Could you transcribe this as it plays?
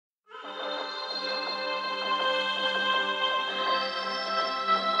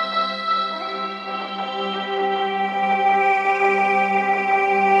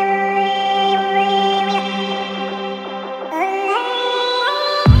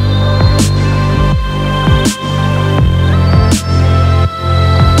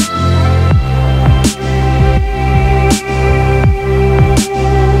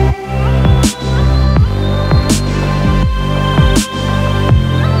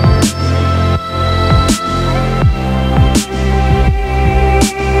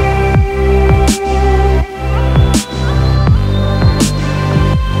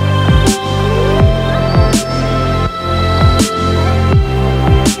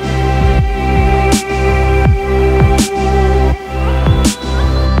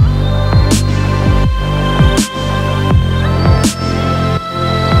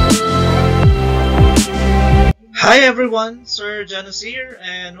Hi everyone, Sir Janus here,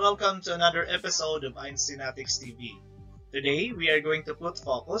 and welcome to another episode of Einsteinatics TV. Today, we are going to put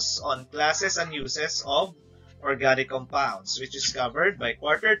focus on classes and uses of organic compounds, which is covered by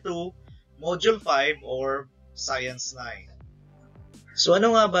Quarter 2, Module 5 or Science 9. So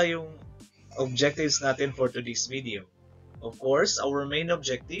ano nga ba yung objectives natin for today's video? Of course, our main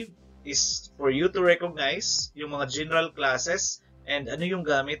objective is for you to recognize yung mga general classes and ano yung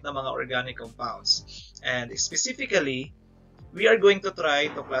gamit ng mga organic compounds. And specifically, we are going to try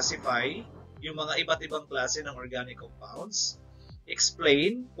to classify yung mga iba't ibang klase ng organic compounds,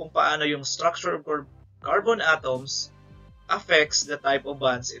 explain kung paano yung structure of carbon atoms affects the type of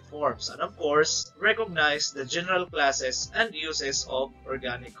bonds it forms, and of course, recognize the general classes and uses of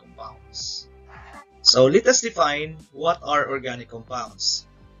organic compounds. So, let us define what are organic compounds.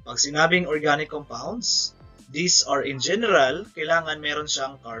 Pag sinabing organic compounds, these are in general, kailangan meron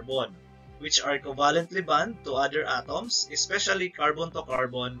siyang carbon, which are covalently bound to other atoms, especially carbon to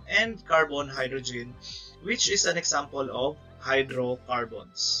carbon and carbon-hydrogen, which is an example of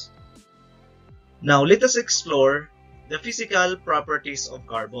hydrocarbons. Now, let us explore the physical properties of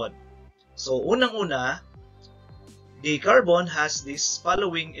carbon. So, unang-una, the carbon has this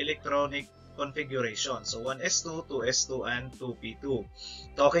following electronic configuration. So 1s2, 2s2, and 2p2.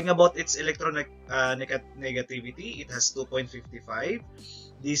 Talking about its electronegativity, it has 2.55.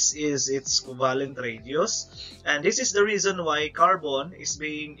 This is its covalent radius. And this is the reason why carbon is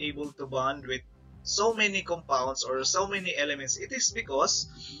being able to bond with so many compounds or so many elements. It is because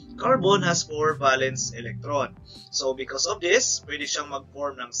carbon has 4 valence electron. So because of this, pwede siyang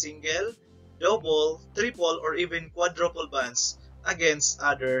mag-form ng single, double, triple, or even quadruple bonds against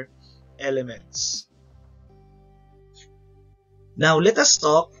other elements. Now, let us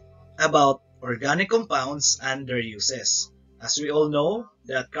talk about organic compounds and their uses. As we all know,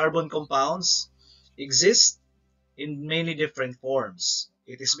 that carbon compounds exist in many different forms.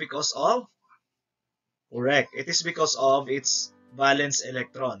 It is because of its valence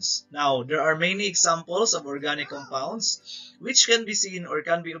electrons. Now, there are many examples of organic compounds which can be seen or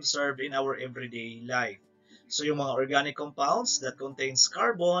can be observed in our everyday life. So, yung mga organic compounds that contains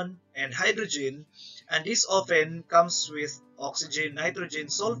carbon and hydrogen, and this often comes with oxygen, nitrogen,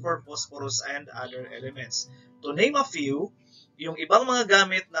 sulfur, phosphorus, and other elements. To name a few, yung ibang mga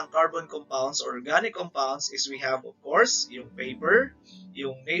gamit ng carbon compounds or organic compounds is we have, of course, yung paper,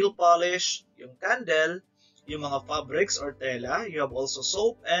 yung nail polish, yung candle, yung mga fabrics or tela, you have also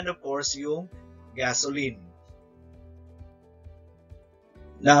soap, and of course, yung gasoline.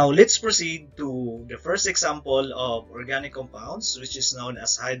 Now, let's proceed to the first example of organic compounds, which is known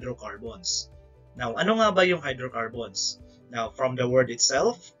as hydrocarbons. Now, ano nga ba yung hydrocarbons? Now, from the word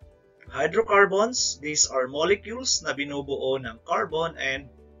itself, hydrocarbons, these are molecules na binubuo ng carbon and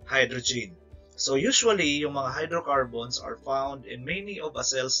hydrogen. So, usually, yung mga hydrocarbons are found in many of a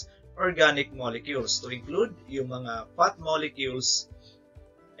cell's organic molecules, to include yung mga fat molecules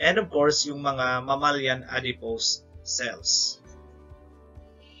and, of course, yung mga mammalian adipose cells.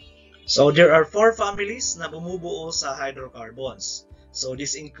 So, there are 4 families na bumubuo sa hydrocarbons. So,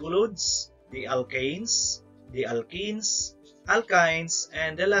 this includes the alkanes, the alkenes, alkynes,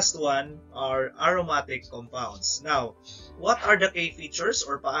 and the last one are aromatic compounds. Now, what are the key features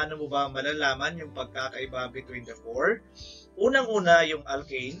or paano mo ba malalaman yung pagkakaiba between the 4? Unang-una, yung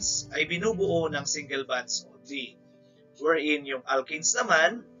alkanes ay binubuo ng single bonds only. Wherein yung alkenes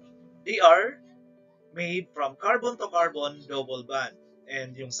naman, they are made from carbon to carbon double bond.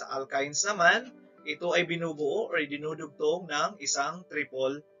 And yung sa alkynes naman, ito ay binubuo or dinudugtong ng isang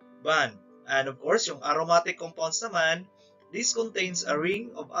triple bond. And of course, yung aromatic compounds naman, this contains a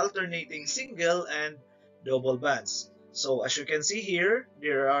ring of alternating single and double bonds. So as you can see here,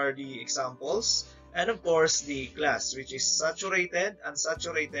 there are the examples. And of course, the class, which is saturated,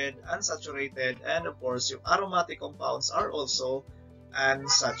 unsaturated, unsaturated, and of course, yung aromatic compounds are also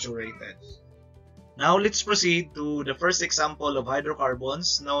unsaturated. Now, let's proceed to the first example of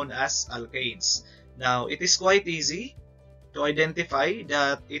hydrocarbons known as alkanes. Now, it is quite easy to identify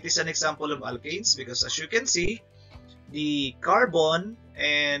that it is an example of alkanes because as you can see, the carbon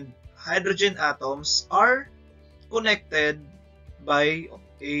and hydrogen atoms are connected by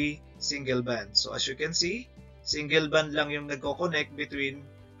a single bond. So, as you can see, single bond lang yung nagko-connect between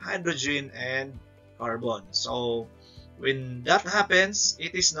hydrogen and carbon. So, when that happens,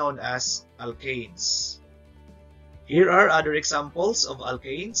 it is known as alkanes. Here are other examples of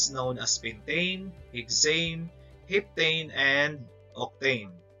alkanes known as pentane, hexane, heptane, and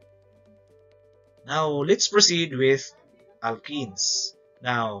octane. Now, let's proceed with alkenes.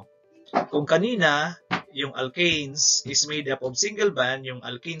 Now, kung kanina, yung alkanes is made up of single bond, yung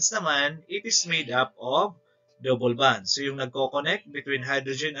alkenes naman, it is made up of double bonds. So yung nagko-connect between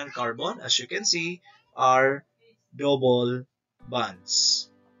hydrogen and carbon, as you can see, are double bonds.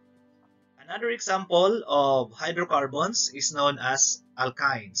 Another example of hydrocarbons is known as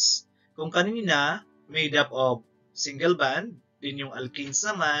alkynes. Kung kanina, made up of single bond, din yung alkenes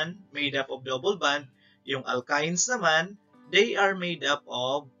naman, made up of double bond, yung alkynes naman, they are made up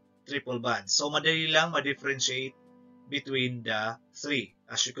of triple bonds. So, madali lang ma-differentiate between the three.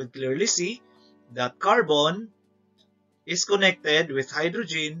 As you could clearly see, that carbon is connected with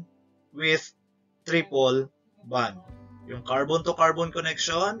hydrogen with triple bond. Yung carbon-to-carbon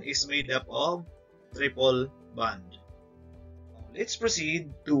connection is made up of triple bond. Let's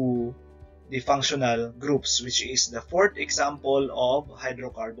proceed to the functional groups, which is the fourth example of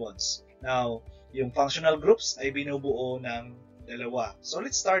hydrocarbons. Now, yung functional groups ay binubuo ng dalawa. So,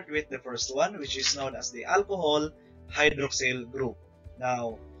 let's start with the first one, which is known as the alcohol hydroxyl group.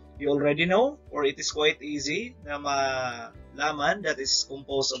 Now, you already know, or it is quite easy na malaman that is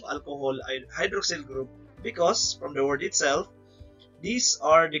composed of alcohol hydroxyl group because from the word itself, these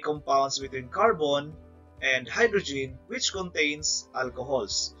are the compounds between carbon and hydrogen which contains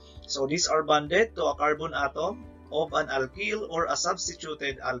alcohols. So these are bonded to a carbon atom of an alkyl or a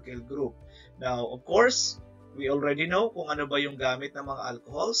substituted alkyl group. Now, of course, we already know kung ano ba yung gamit ng mga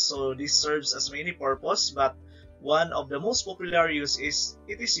alcohols. So this serves as many purpose, but one of the most popular use is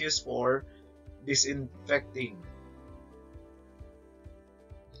it is used for disinfecting.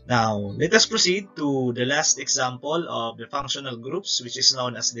 Now, let us proceed to the last example of the functional groups, which is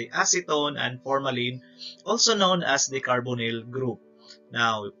known as the acetone and formalin, also known as the carbonyl group.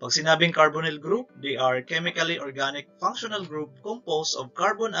 Now, pag sinabing carbonyl group, they are chemically organic functional group composed of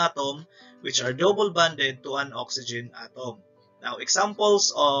carbon atom which are double bonded to an oxygen atom. Now,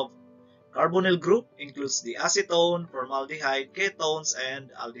 examples of carbonyl group includes the acetone, formaldehyde, ketones,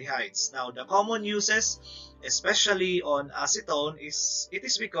 and aldehydes. Now, the common uses, especially on acetone,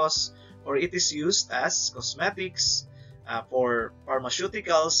 it is used as cosmetics, for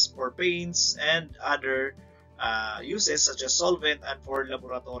pharmaceuticals, for paints, and other uses such as solvent and for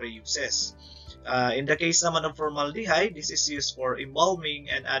laboratory uses. In the case naman of formaldehyde, this is used for embalming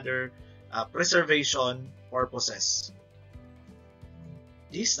and other preservation purposes.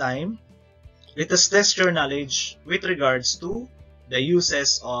 This time, let us test your knowledge with regards to the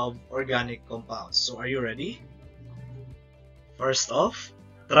uses of organic compounds. So, are you ready? First off,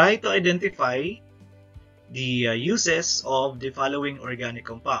 try to identify the uses of the following organic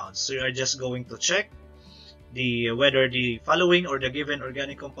compounds. So, you are just going to check whether the following or the given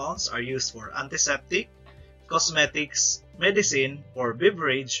organic compounds are used for antiseptic, cosmetics, medicine, for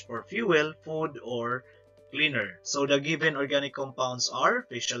beverage, for fuel, food, or cleaner. So the given organic compounds are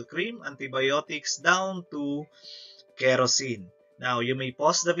facial cream, antibiotics, down to kerosene. Now you may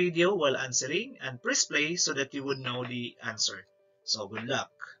pause the video while answering and press play so that you would know the answer. So good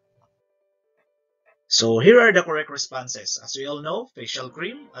luck. So here are the correct responses. As we all know, facial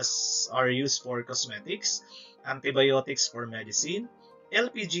cream are used for cosmetics, antibiotics for medicine,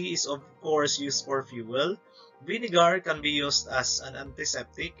 LPG is of course used for fuel, vinegar can be used as an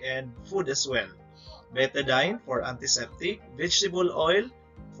antiseptic and food as well. Betadine for antiseptic, vegetable oil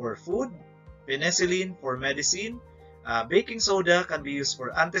for food, penicillin for medicine, baking soda can be used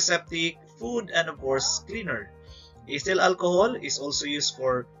for antiseptic, food, and of course cleaner. Ethyl alcohol is also used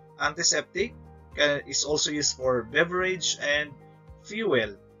for antiseptic, is also used for beverage and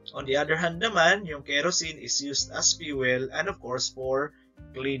fuel. On the other hand naman, yung kerosene is used as fuel and of course for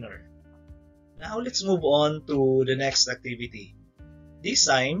cleaner. Now let's move on to the next activity. This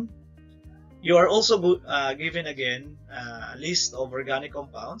time, you are also given again a list of organic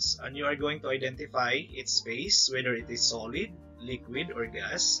compounds and you are going to identify its phase, whether it is solid, liquid, or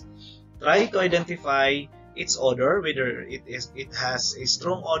gas. Try to identify its odor, whether it has a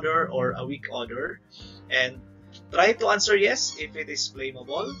strong odor or a weak odor. And try to answer yes if it is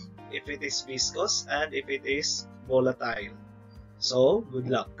flammable, if it is viscous, and if it is volatile. So, good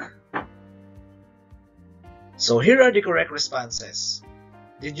luck. So here are the correct responses.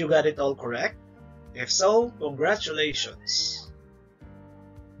 Did you get it all correct? If so, congratulations!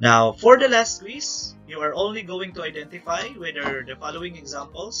 Now, for the last quiz, you are only going to identify whether the following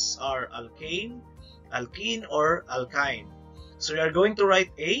examples are alkane, alkene, or alkyne. So you are going to write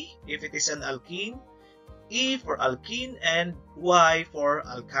A if it is an alkene, E for alkene, and Y for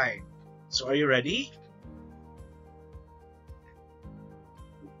alkyne. So are you ready?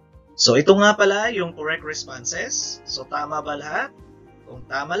 So ito nga pala yung correct responses. So tama ba lahat? Kung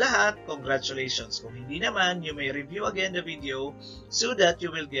tama lahat, congratulations. Kung hindi naman, you may review again the video so that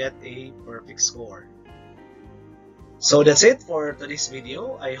you will get a perfect score. So that's it for today's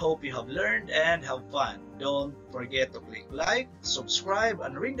video. I hope you have learned and have fun. Don't forget to click like, subscribe,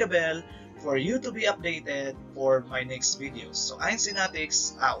 and ring the bell for you to be updated for my next videos. So, Einstein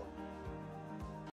out.